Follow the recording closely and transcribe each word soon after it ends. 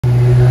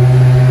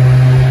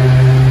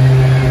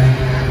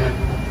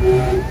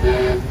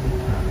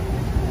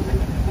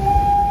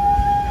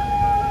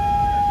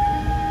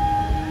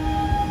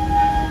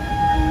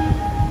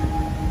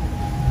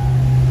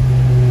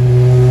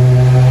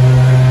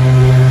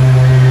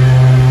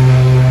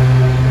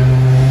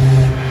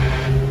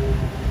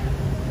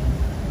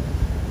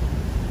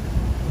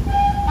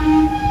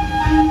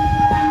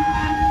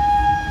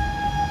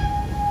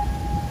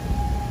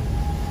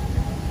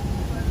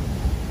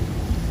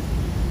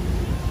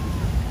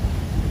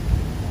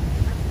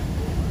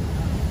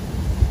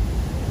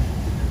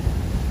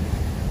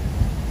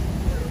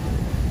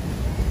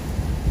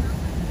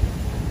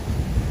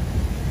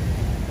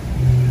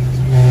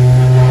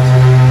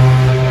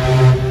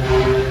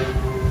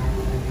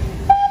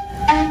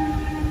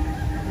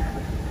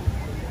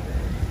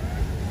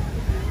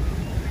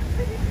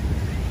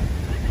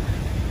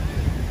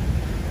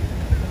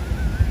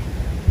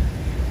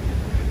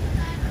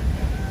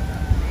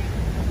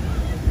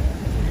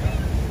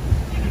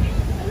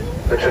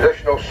The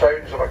traditional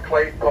sounds of a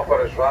Clyde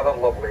puffer is rather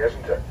lovely,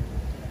 isn't it?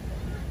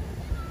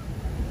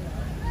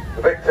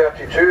 The Vic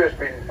 32 has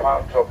been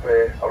part of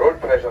a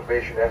road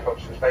preservation effort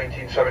since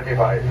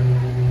 1975.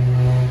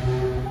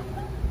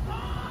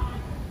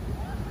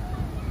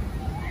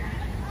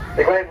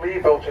 The Glen Lee,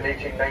 built in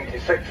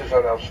 1896, is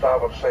on our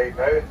starboard side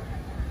now,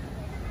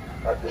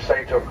 at the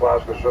site of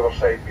Glasgow's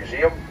Riverside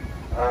Museum,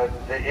 and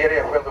the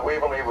area where the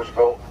Waverley was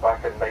built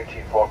back in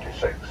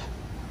 1946,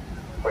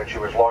 when she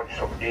was launched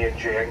from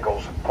A&J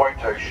Ingalls Point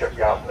House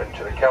shipyard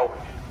into the Kelvin.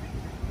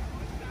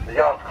 The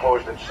yard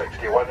closed in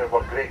 '61 and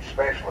were great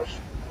specialists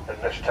in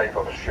this type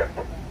of a ship.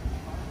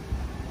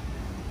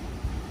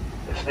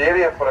 It's the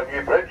area for a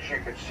new bridge. You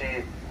can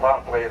see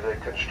partly the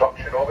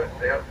construction of it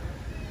there,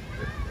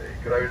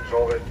 the grounds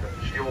of it,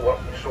 and steelwork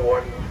and so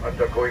on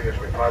undergoing as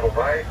we paddle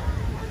by.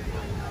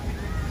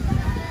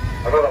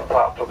 Another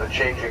part of the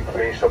changing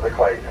face of the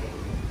Clyde.